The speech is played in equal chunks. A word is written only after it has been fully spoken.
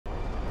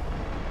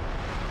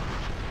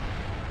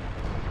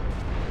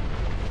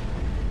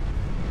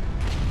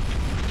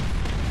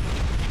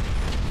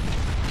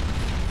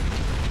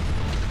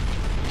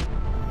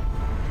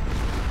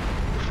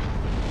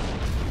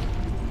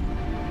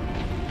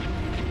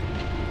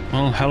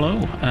Well, hello.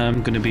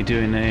 I'm going to be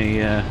doing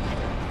a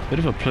bit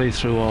of a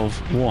playthrough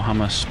of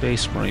Warhammer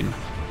Space Marine.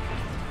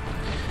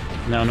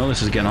 Now, I know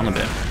this is getting on a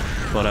bit,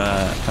 but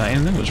I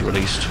think it was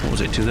released, what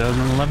was it,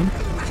 2011?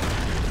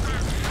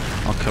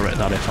 I'll correct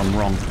that if I'm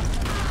wrong.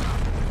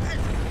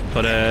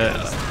 But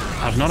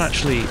I've not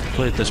actually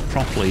played this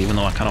properly, even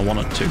though I kind of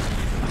wanted to.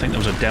 I think there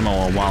was a demo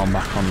a while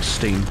back on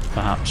Steam,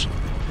 perhaps.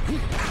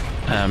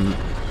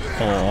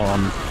 Or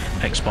on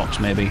Xbox,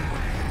 maybe.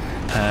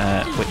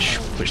 Which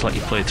let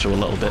you play through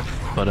a little bit,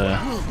 but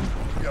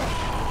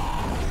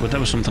that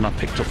was something I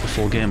picked up the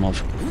full game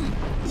of.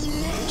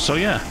 So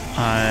yeah,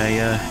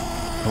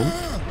 oh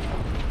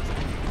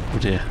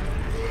dear.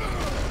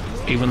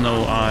 Even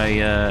though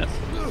I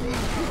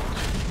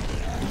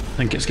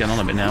think it's getting on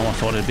a bit now, I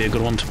thought it'd be a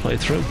good one to play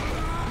through.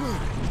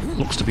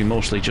 Looks to be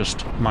mostly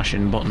just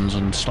mashing buttons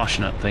and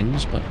slashing at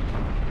things, but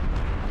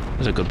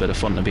there's a good bit of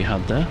fun to be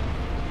had there.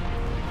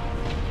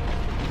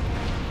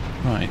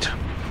 Right.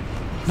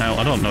 Now,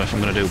 I don't know if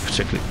I'm going to do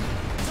particularly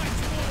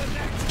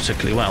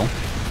well,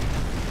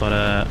 but,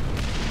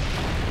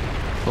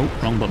 oh,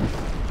 wrong button.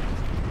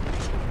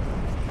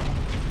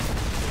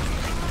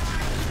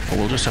 But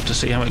we'll just have to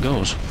see how it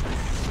goes.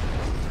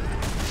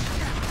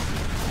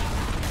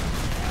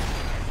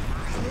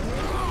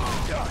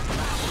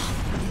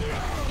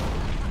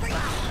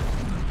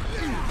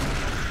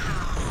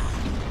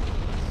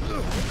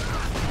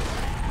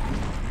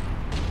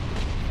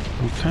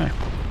 Okay.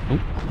 Oh,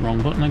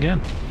 wrong button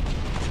again.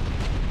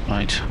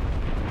 Right.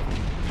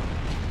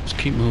 Let's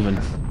keep moving.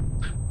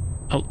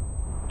 Oh,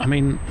 I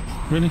mean,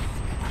 really?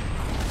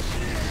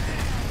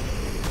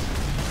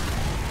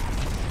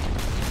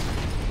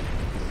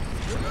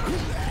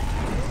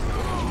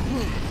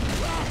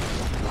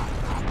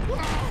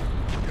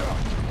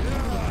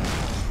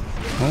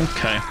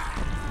 Okay.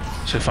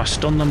 So if I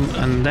stun them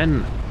and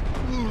then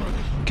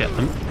get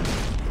them,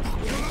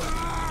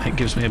 it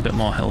gives me a bit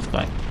more health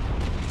back.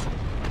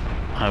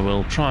 I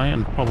will try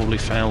and probably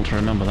fail to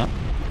remember that.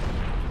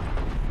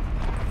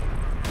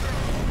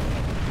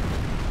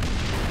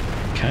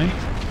 Okay.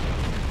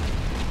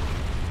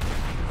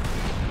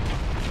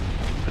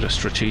 Bit of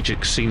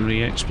strategic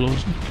scenery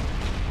explosion.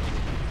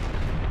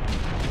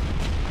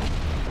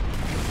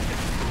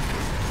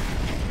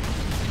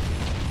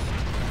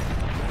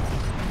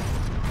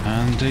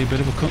 And a bit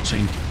of a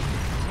cutscene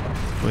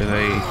with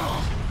a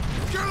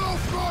get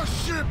off my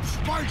ship,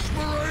 Space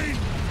Marine!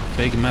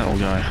 Big metal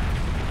guy.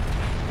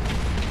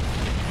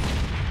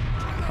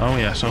 Oh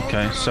yes,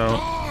 okay, so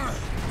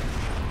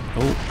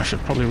oh, I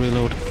should probably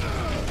reload.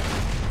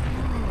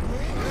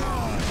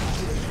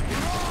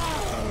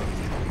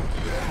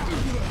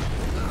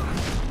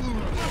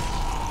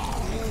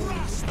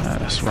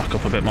 Let's rack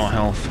up a bit more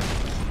health.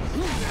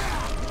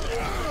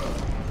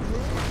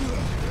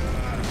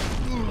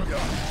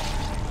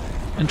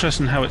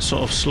 Interesting how it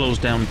sort of slows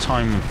down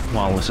time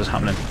while this is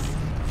happening.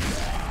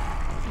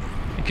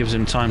 It gives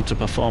him time to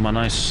perform a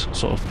nice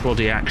sort of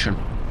bloody action.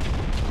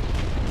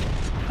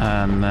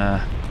 And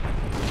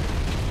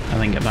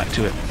then get back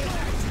to it.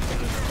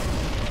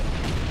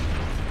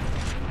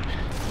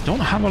 Don't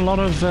have a lot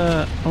of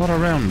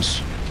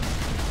rounds.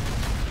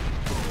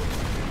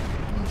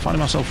 Finding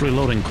myself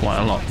reloading quite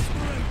a lot.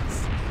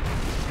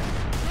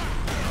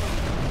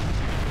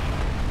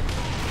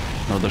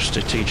 Another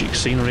strategic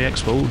scenery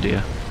expo, oh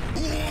dear.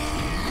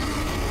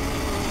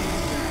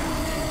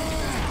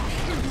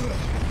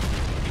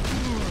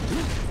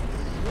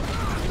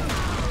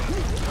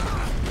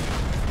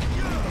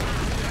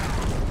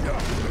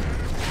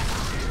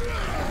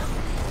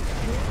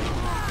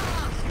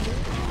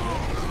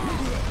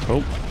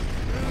 Oh.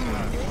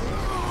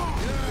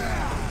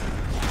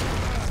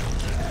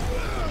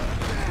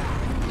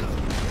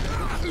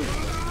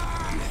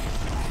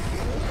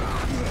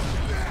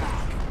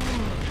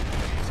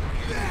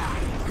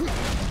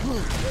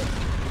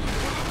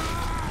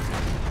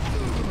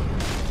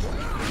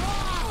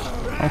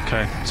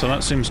 Okay, so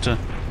that seems to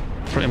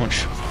pretty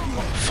much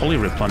fully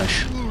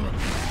replenish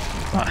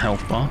that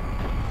health bar.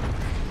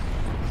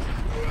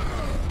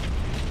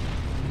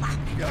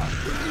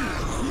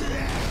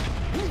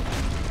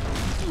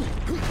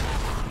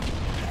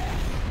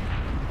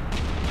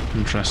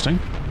 Interesting.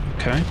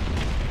 Okay.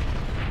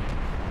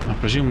 I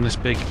presume this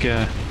big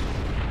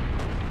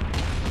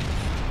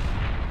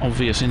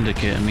obvious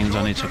indicator means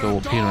I need to go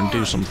up here and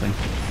do something.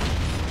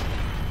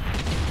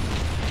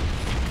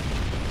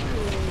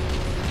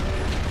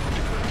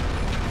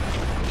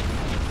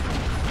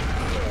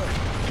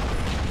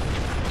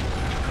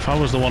 If I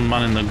was the one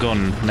manning the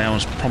gun, now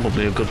is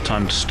probably a good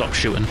time to stop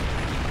shooting.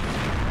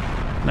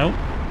 No?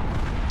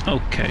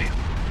 Okay.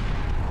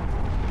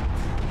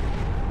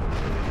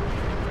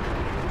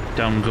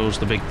 Down goes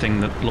the big thing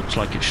that looks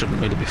like it shouldn't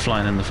really be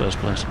flying in the first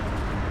place.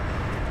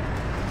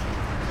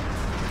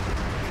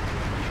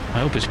 I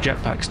hope his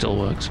jetpack still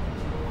works.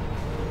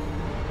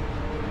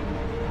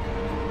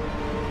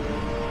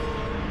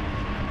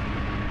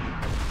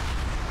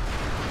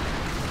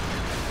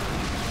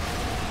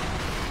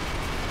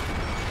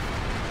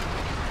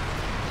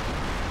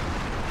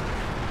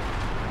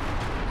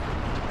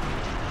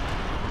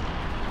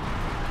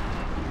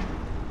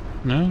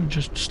 No,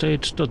 just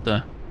stayed stood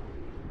there.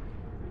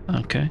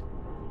 Okay.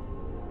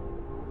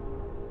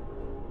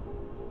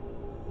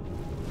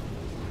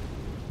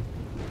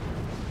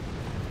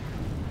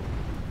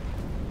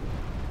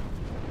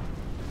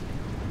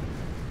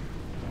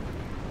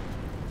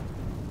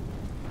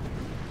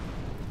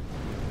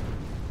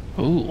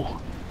 Ooh.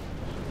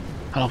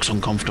 That looks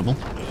uncomfortable.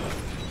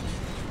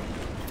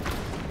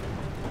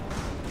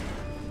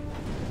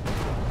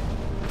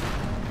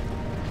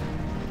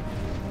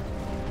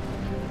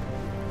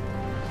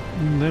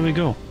 There we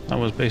go. That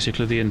was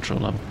basically the intro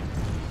level.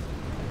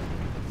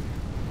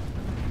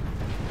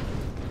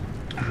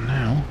 And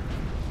now,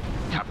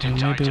 Captain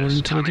maybe we're Titus,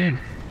 into the game.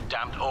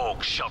 Damned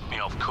orcs shot me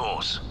off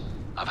course.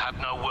 I've had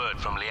no word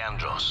from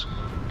Leandros,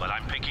 but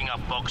I'm picking up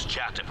Vox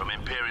chatter from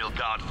Imperial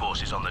Guard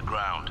forces on the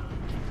ground.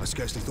 I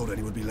scarcely thought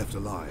anyone would be left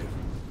alive,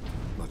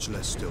 much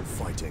less still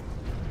fighting.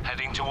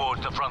 Heading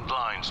towards the front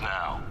lines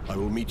now. I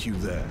will meet you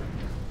there.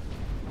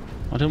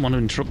 I didn't want to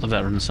interrupt the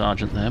veteran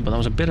sergeant there, but that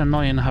was a bit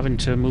annoying having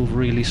to move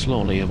really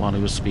slowly while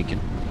he was speaking.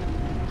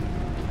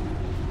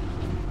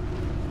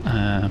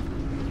 I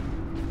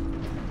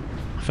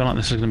feel like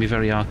this is going to be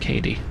very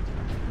arcadey.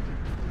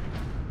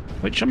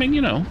 Which, I mean,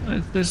 you know,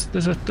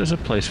 there's a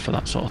place for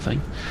that sort of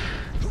thing.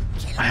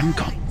 I haven't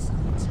got...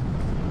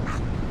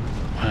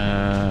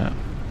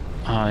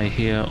 I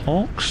hear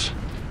orcs.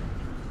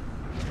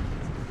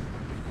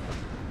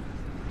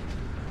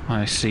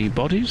 I see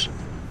bodies.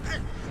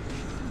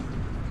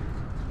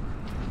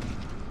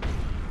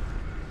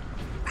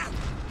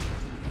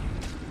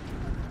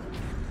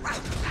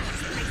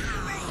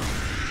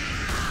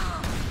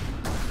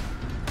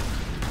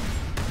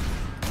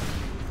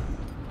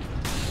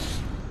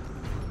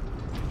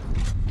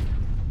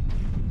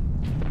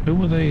 Who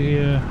were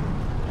they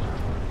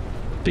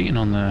beating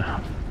on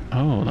there?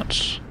 Oh,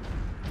 that's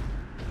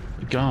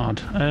the guard.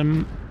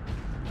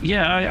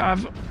 Yeah,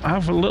 I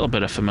have a little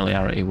bit of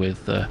familiarity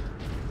with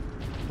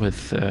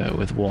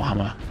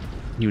Warhammer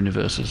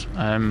universes.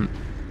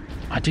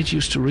 I did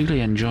used to really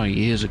enjoy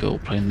years ago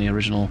playing the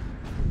original.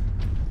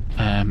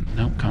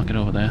 No, can't get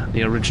over there.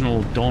 The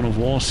original Dawn of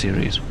War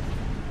series.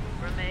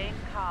 Remain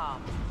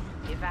calm.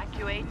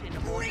 Evacuate in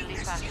orderly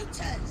fashion.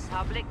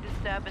 Public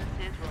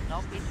disturbances will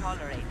not be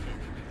tolerated.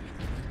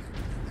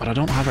 But I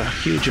don't have a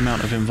huge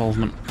amount of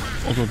involvement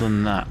other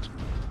than that.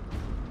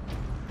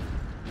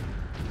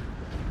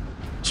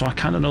 So I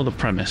kind of know the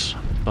premise,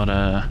 but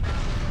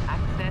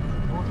Access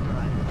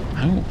authorized.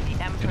 oh, The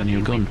Emperor get a new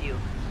be gun. with you,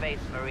 Space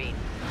Marine.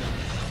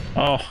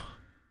 Oh,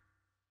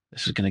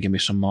 this is going to give me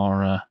some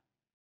more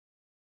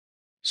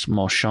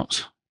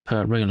shots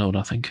per reload,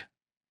 I think.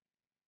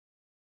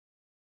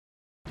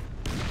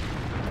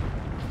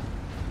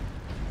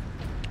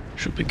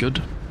 Should be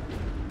good.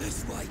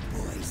 This way,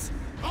 boys.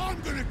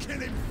 I'm gonna kill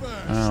him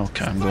first.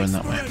 Okay, I'm going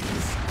that way.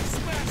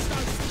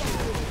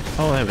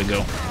 Oh, there we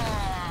go.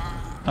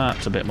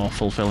 That's a bit more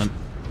fulfilling.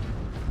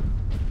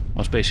 I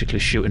was basically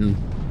shooting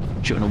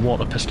a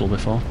water pistol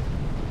before.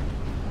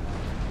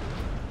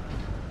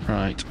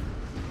 Right.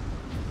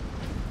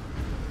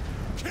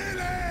 Kill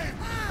him!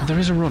 Oh, there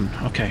is a run.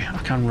 Okay, I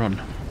can run.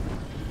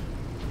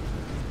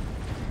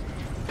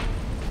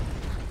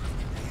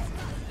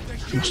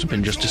 Must have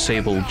been just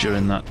disabled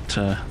during that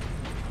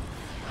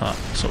that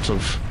sort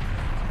of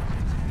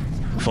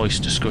voice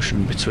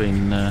discussion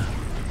between the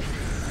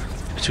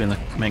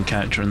main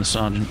character and the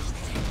sergeant.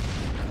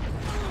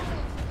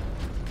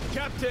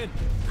 Captain!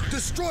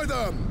 Destroy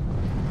them!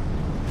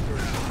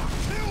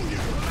 Kill you!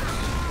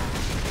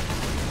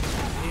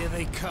 Here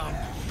they come.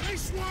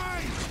 This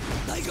way!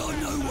 They got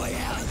no way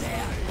out of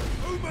there.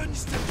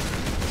 Humans!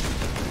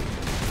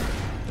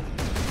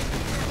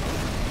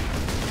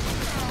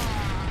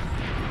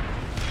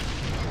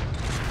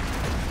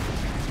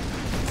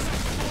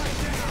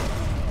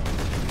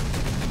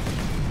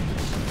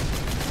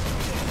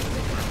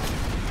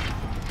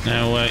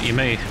 Now, you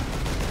may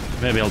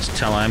be able to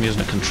tell I am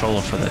using a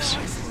controller for this,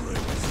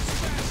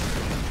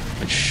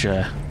 which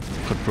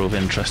could prove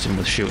interesting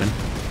with shooting.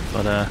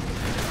 But I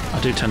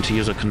do tend to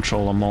use a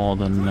controller more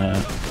than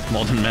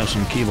mouse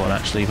and keyboard.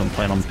 Actually, even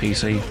playing on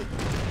PC,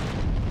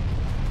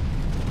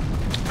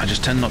 I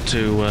just tend not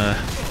to.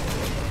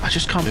 I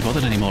just can't be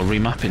bothered anymore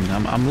remapping.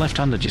 I'm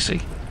left-handed, you see,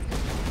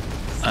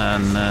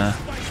 and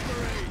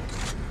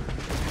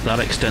that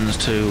extends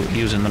to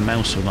using the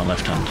mouse with my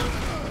left hand.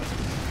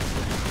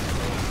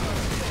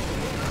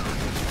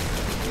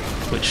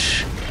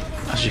 Which,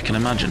 as you can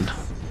imagine,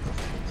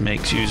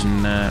 makes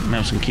using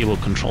mouse and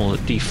keyboard control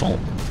at default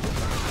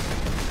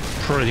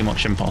pretty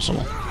much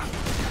impossible.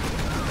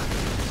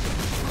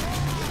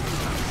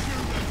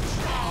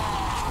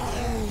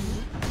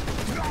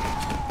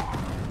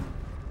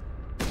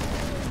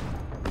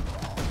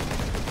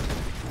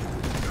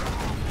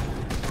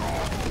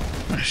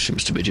 He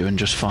seems to be doing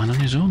just fine on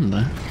his own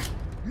there.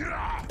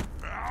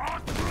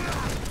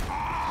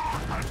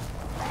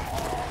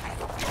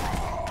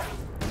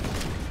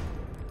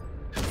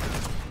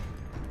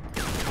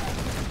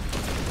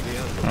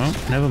 Oh,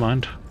 never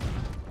mind.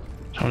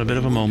 Having a bit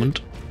of a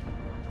moment.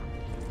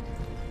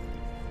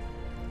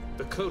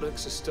 The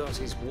Codex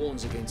Astartes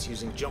warns against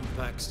using jump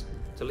packs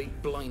to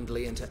leap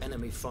blindly into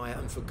enemy fire,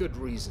 and for good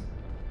reason.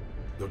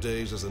 Your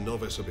days as a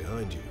novice are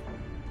behind you.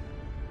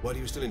 Why do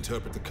you still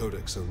interpret the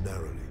Codex so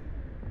narrowly?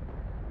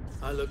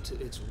 I looked at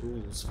its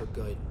rules for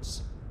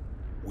guidance.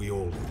 We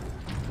all do.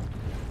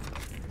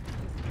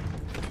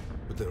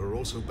 But there are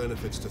also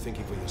benefits to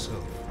thinking for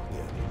yourself,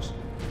 Leandros.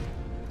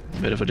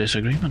 Bit of a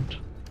disagreement.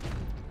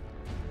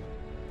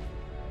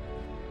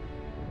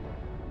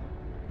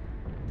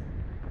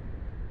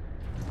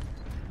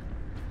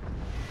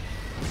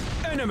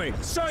 Enemy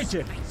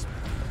sighted!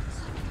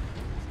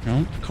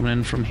 No, coming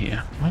in from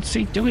here. What's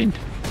he doing?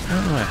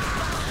 Oh,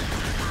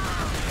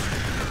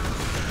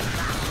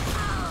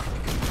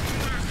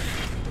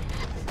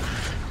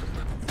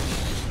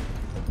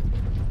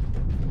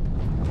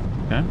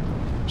 okay.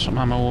 Some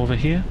ammo over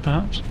here,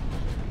 perhaps?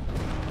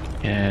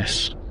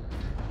 Yes.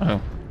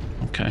 Oh,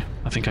 okay.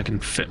 I think I can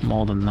fit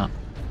more than that.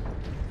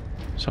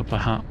 So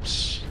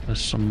perhaps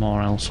there's some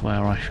more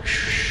elsewhere I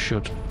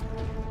should...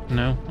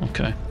 No?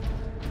 Okay.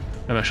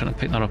 Maybe I shouldn't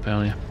have picked that up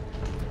earlier.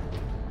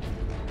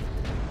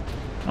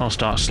 I'll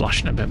start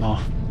slashing a bit more.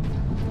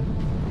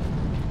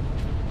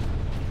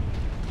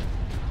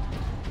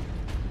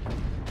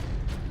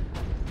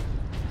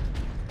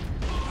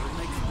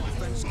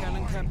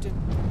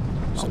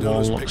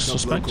 Sedonis picked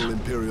up local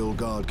Imperial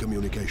Guard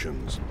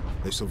communications.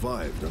 They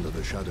survived under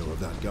the shadow of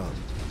that gun.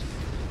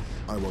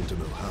 I want to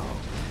know how.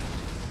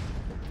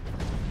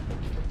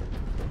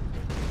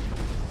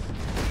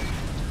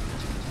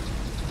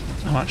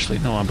 Oh, actually,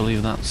 no, I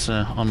believe that's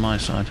on my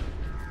side.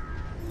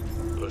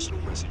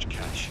 Personal message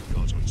cache.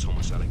 Guardsman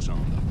Thomas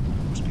Alexander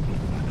must be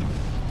moved back home.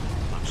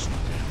 No snow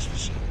house for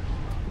sale.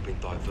 We've been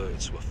diverted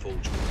to a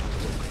forgery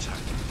rock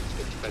attack.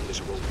 The defenders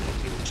are all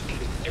working to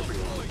kill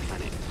everyone on the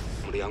planet.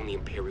 We're the only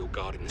Imperial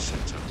Guard in the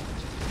sector. The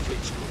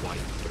fleet's on the way,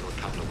 but they're a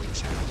couple of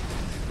weeks out.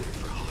 Looking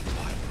for a hard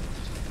fight.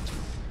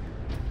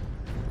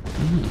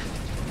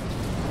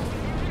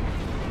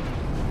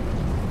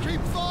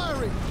 Keep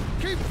firing!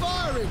 Keep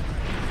firing!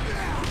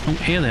 Oh,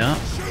 here they are.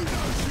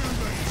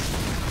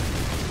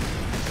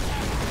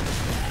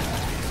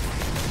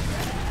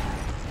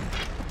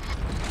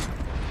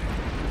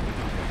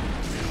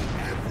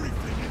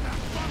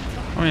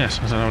 Oh yes,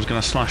 I said I was going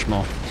to slash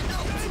more.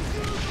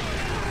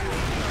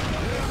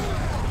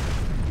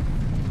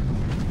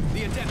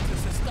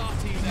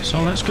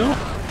 So let's go.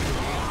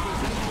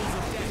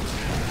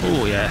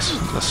 Oh yes,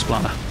 the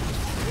splatter.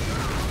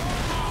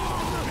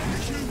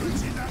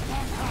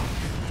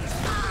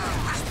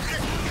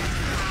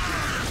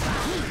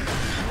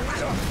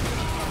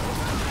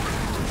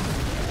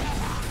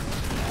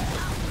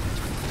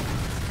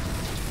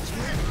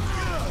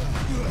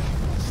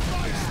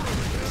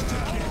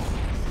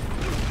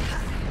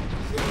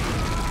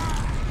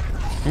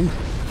 Ooh,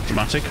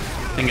 dramatic.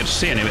 Didn't get to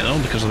see any of it though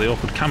because of the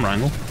awkward camera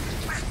angle.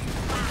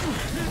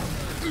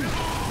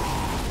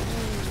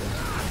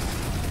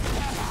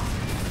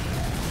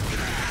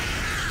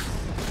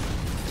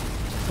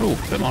 Oh,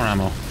 a bit more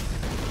ammo.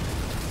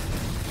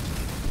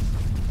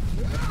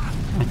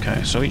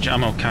 Okay, so each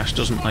ammo cache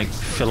doesn't like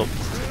fill up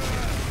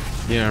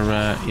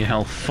your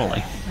health fully.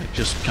 It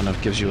just kind of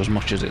gives you as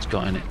much as it's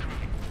got in it.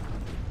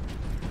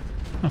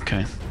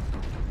 Okay.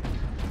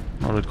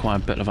 That would require a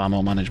bit of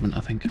ammo management,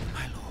 I think.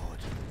 My lord,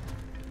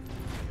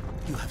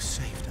 you have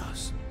saved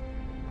us.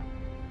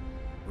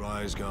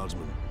 Rise,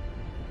 Guardsmen.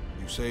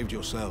 You saved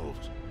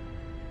yourselves.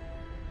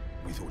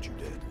 We thought you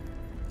did.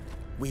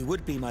 We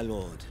would be, my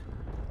lord,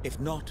 if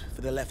not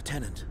for the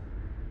lieutenant.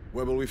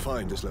 Where will we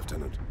find this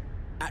lieutenant?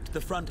 At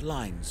the front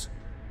lines.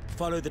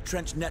 Follow the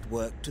trench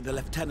network to the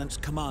lieutenant's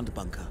command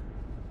bunker.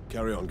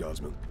 Carry on,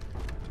 Guardsmen.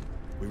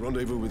 We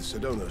rendezvous with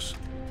Sedonis,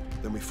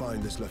 then we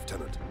find this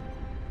lieutenant.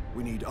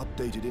 We need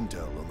updated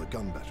intel on the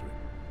gun battery.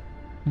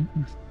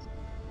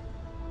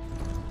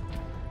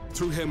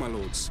 Through here, my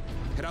lords.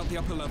 Head out the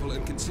upper level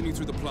and continue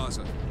through the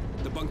plaza.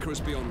 The bunker is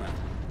beyond that.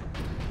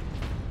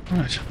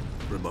 Right.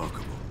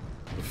 Remarkable.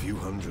 A few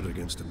hundred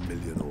against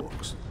 1,000,000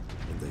 orcs,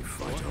 and they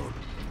fight on.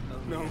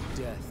 No.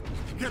 Death.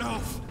 Get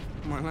off!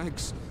 My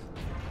legs.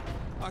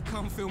 I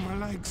can't feel my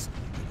legs.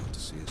 I got to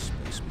see a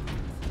spaceman.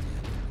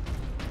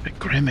 Bit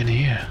grim in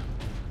here.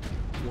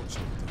 Watch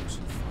out those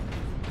who follow.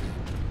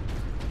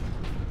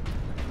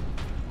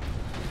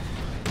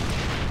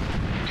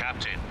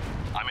 Captain,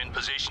 I'm in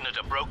position at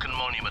a broken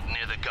monument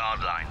near the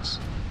guard lines.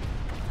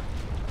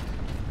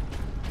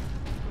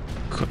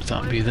 Could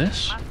that be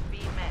this? Must be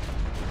met.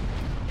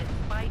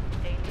 Despite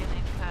alien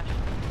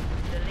incursion,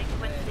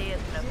 delinquency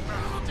is an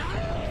affront.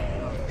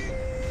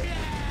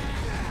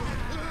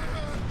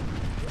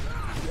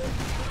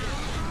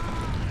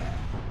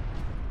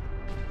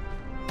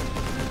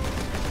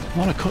 A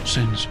lot of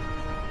cutscenes.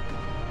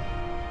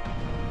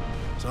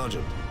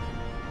 Sergeant,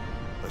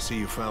 I see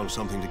you found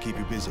something to keep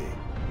you busy.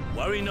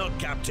 Worry not,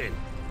 Captain.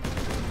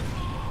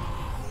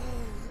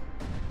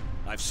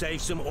 I've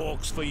saved some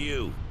orcs for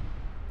you.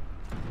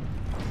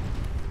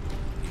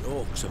 The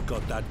orcs have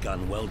got that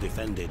gun well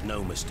defended,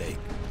 no mistake.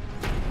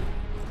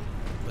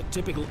 But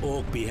typical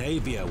orc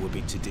behavior would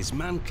be to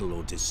dismantle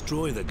or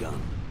destroy the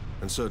gun.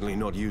 And certainly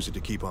not use it to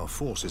keep our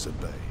forces at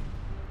bay.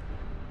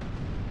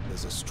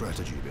 There's a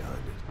strategy behind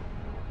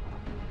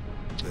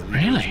it. Their leader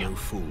is Really? no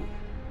fool.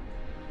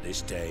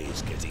 This day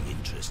is getting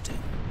interesting.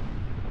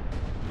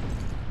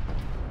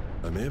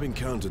 I may have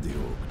encountered the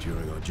Orc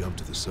during our jump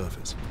to the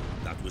surface.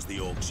 That was the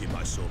Orc ship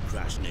I saw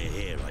crash near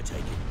here, I take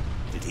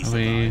it. Did he Are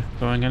we survive?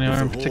 going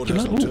anywhere in If the Horde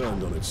particular? hasn't Ooh,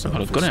 turned on I've itself,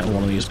 got a gun out of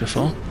one of these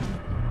before.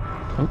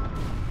 Oh.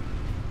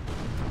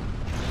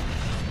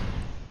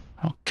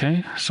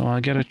 Okay, so I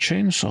get a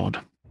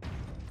chainsword.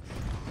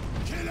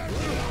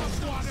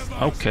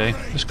 Okay,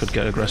 this could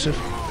get aggressive.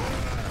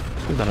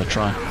 Let's give that a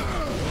try.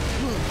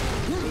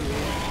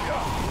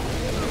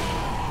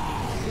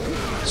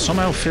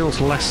 Somehow feels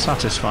less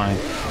satisfying.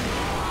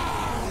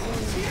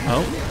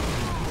 Oh.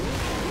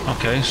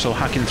 Okay, so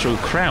hacking through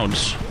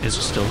crowds is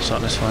still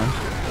satisfying.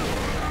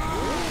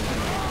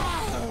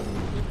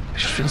 It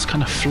just feels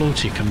kind of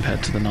floaty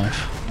compared to the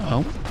knife.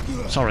 Oh,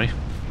 sorry.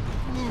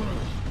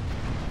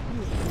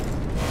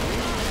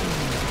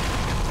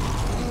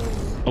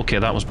 Okay,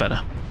 that was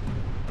better.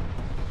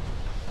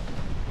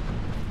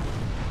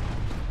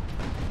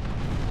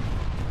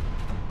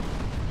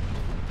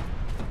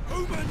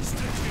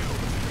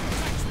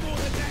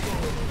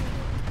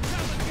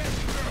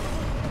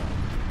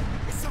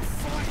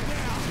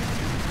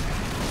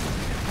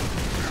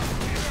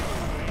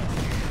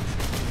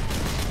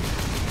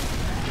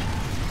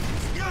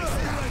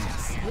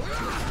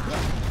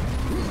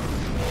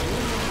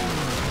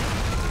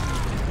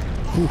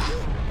 Oof.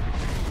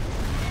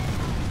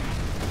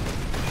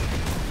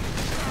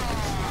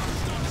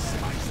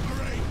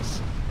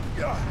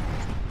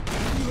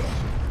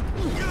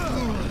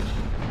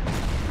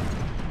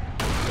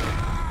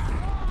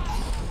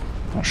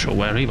 Not sure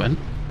where he went.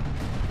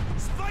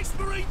 Space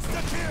Marines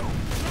to kill!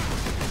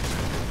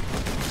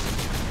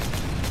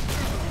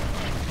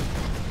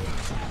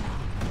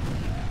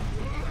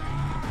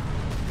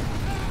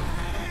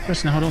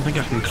 Personally, I don't think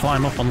I can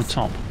climb up on the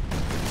top.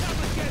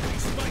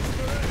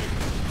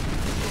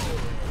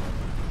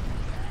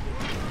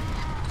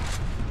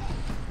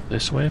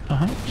 This way,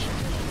 perhaps?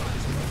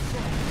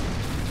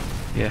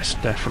 Yes,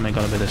 definitely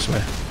gotta be this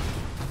way.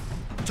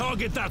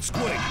 Target that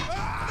squig!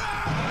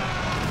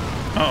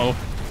 Uh-oh.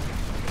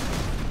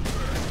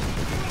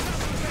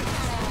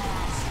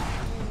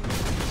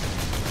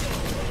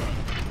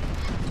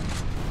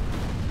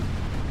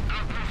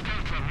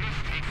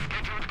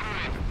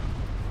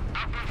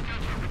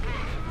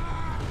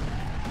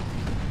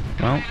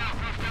 Well,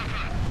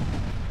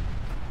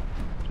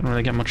 didn't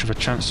really get much of a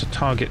chance to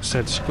target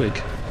said squig.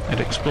 It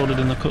exploded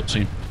in the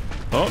cutscene.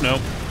 Oh no!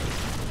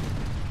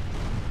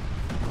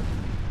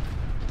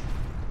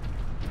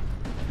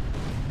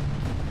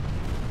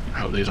 I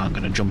hope these aren't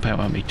going to jump out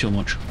at me too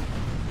much.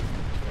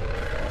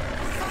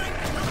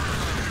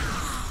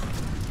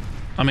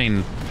 I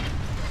mean,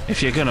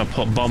 if you're going to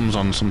put bombs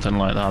on something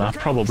like that, I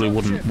probably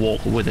wouldn't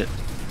walk with it.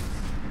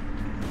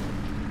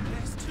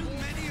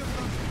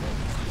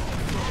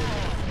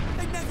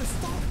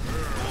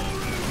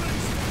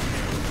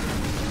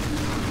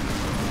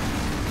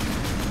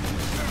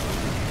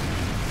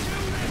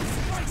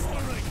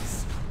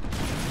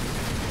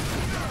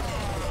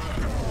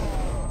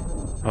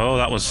 Oh,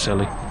 that was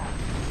silly.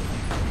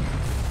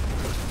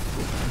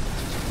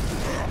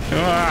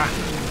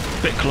 Ah,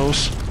 bit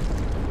close.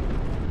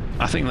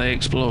 I think they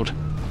explode.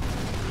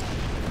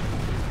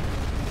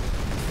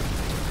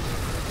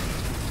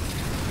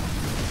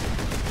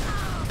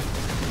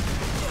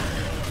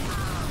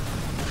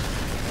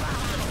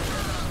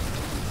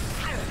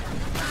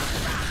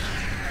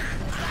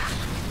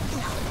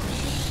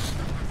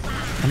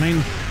 I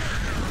mean,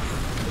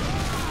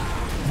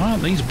 why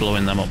aren't these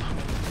blowing them up?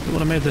 It would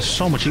have made this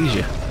so much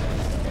easier.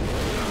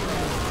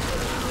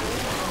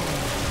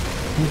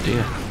 Oh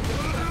dear.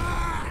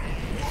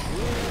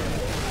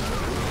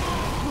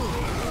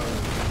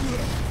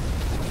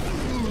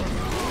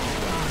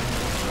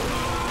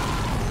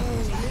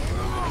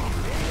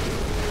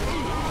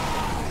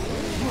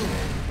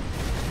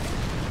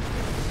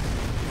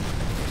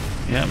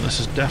 Yeah, this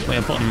is definitely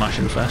a button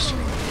mashing fest.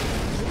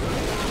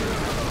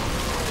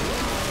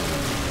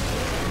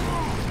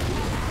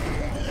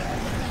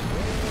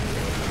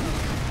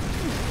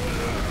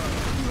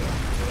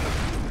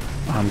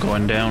 I'm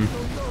going down.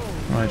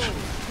 Right.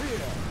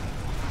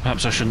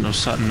 Perhaps I shouldn't have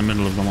sat in the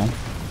middle of them all.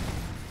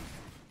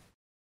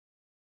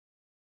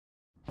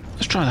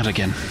 Let's try that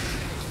again.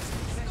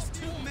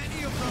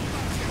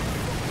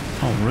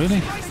 Oh,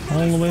 really?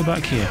 All the way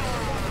back here?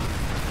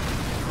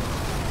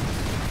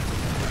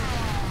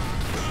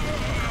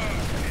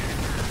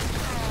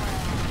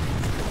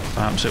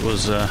 Perhaps it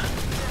was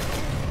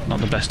not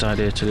the best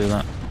idea to do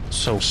that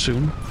so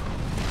soon.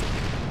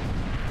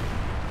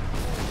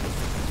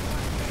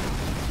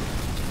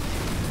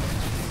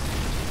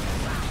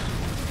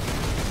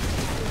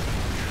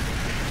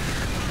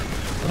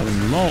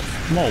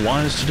 More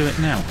wise to do it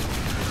now.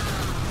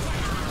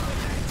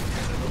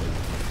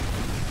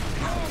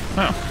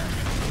 Oh.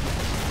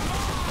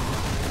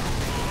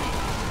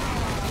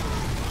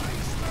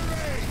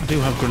 I do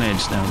have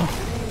grenades now, though.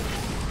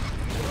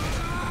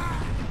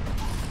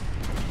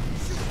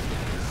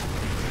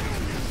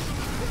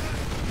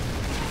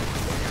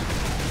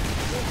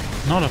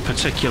 Not a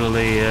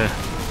particularly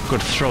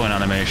good throwing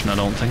animation, I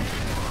don't think.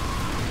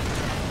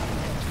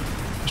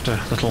 Just a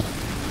little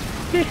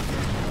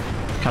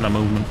kind of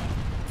movement.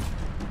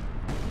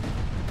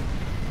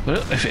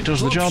 But if it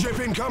does the job. Ship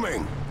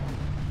incoming.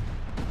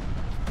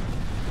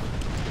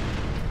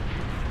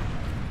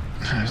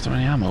 Is there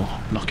any ammo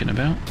knocking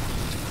about?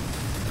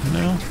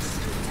 No.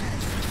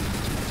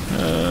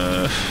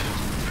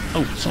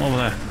 Oh, some over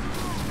there.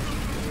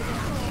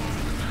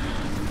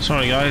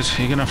 Sorry guys,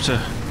 you're gonna have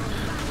to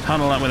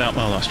handle that without...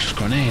 Well, that's just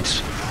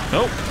grenades.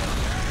 Oh!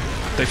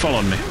 They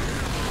followed me.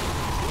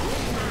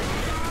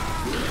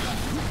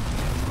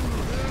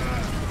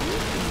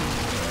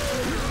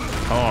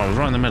 Oh, I was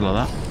right in the middle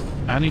of that.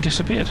 And he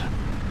disappeared.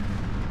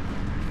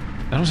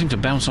 They don't seem to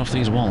bounce off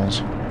these walls.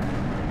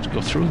 Just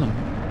go through them.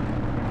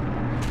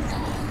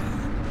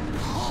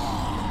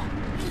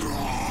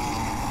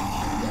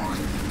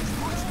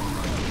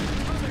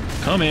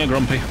 Come here,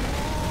 Grumpy.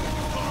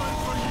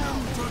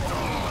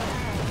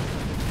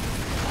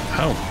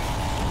 Help.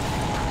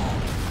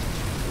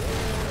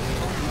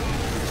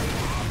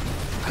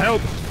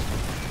 Help!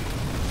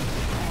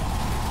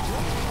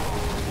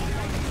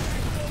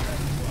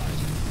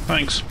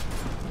 Thanks.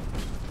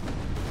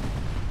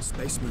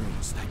 Space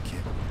Marines, thank you.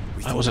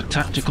 That was a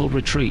tactical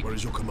retreat. Where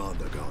is your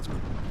commander, Guardsman?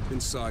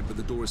 Inside, but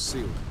the door is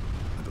sealed.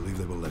 I believe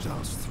they will let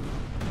us through.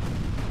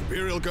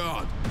 Imperial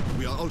Guard,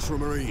 we are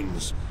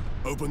Ultramarines.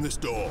 Open this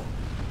door.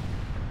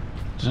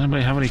 Does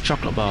anybody have any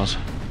chocolate bars?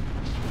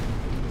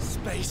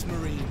 Space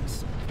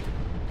Marines.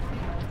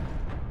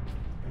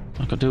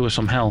 I could do with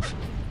some health.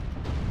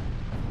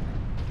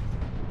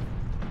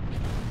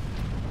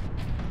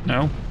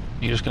 No?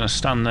 You're just going to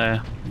stand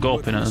there,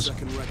 gawping at us,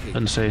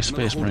 and say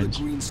Space Marines.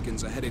 The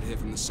Greenskins are headed here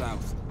from the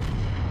south.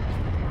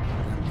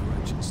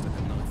 Stuck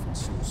a knife in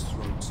Saul's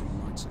throat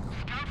some nights ago.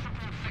 Scout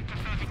support sector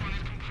 31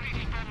 is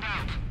completely bombed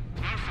out.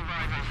 No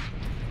survivors.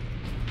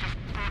 Just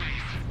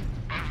bodies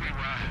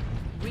everywhere.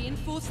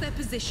 Reinforce their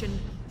position.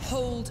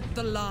 Hold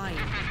the line.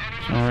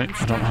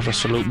 Alright, I don't have a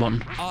salute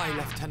button. Aye,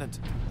 Lieutenant.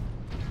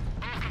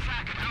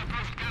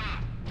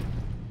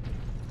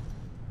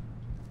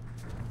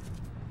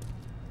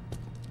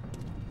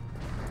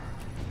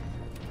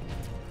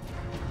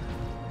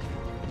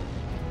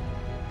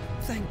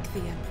 Thank the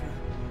Emperor.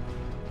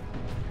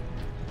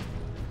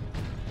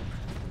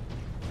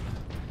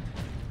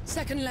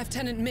 Second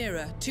Lieutenant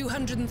Mira,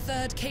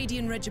 203rd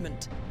Cadian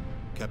Regiment.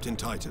 Captain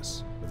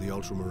Titus of the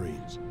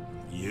Ultramarines.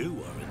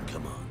 You are in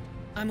command.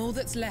 I'm all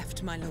that's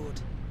left, my lord.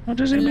 What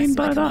does he mean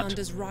by Unless my that?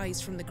 commanders rise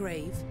from the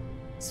grave.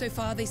 So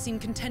far, they seem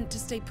content to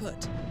stay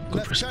put.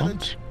 Good response.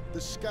 Lieutenant,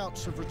 the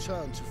scouts have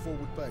returned to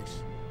forward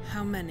base.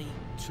 How many?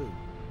 2.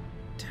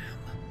 Damn.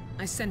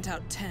 I sent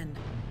out 10.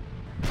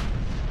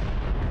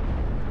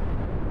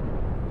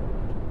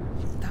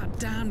 That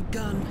damn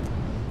gun.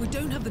 We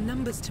don't have the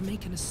numbers to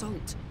make an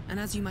assault. And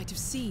as you might have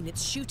seen,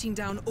 it's shooting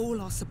down all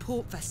our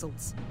support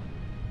vessels.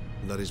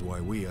 And that is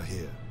why we are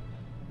here.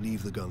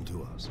 Leave the gun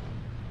to us.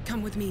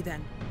 Come with me,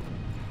 then.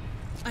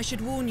 I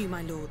should warn you,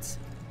 my lords.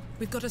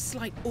 We've got a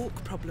slight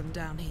orc problem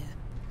down here.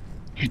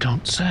 You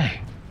don't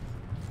say.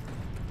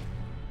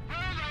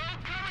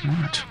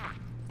 Right.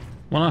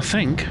 Well, I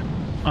think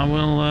I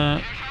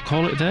will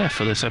call it there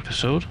for this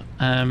episode.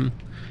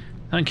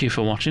 Thank you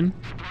for watching.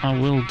 I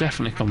will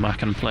definitely come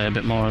back and play a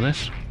bit more of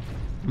this.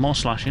 More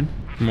slashing,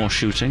 more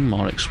shooting,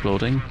 more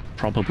exploding,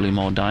 probably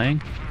more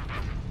dying.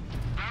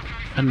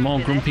 And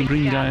more grumpy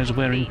green guys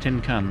wearing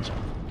tin cans.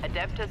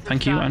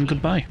 Thank you and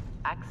goodbye.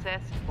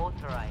 Access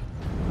authorized.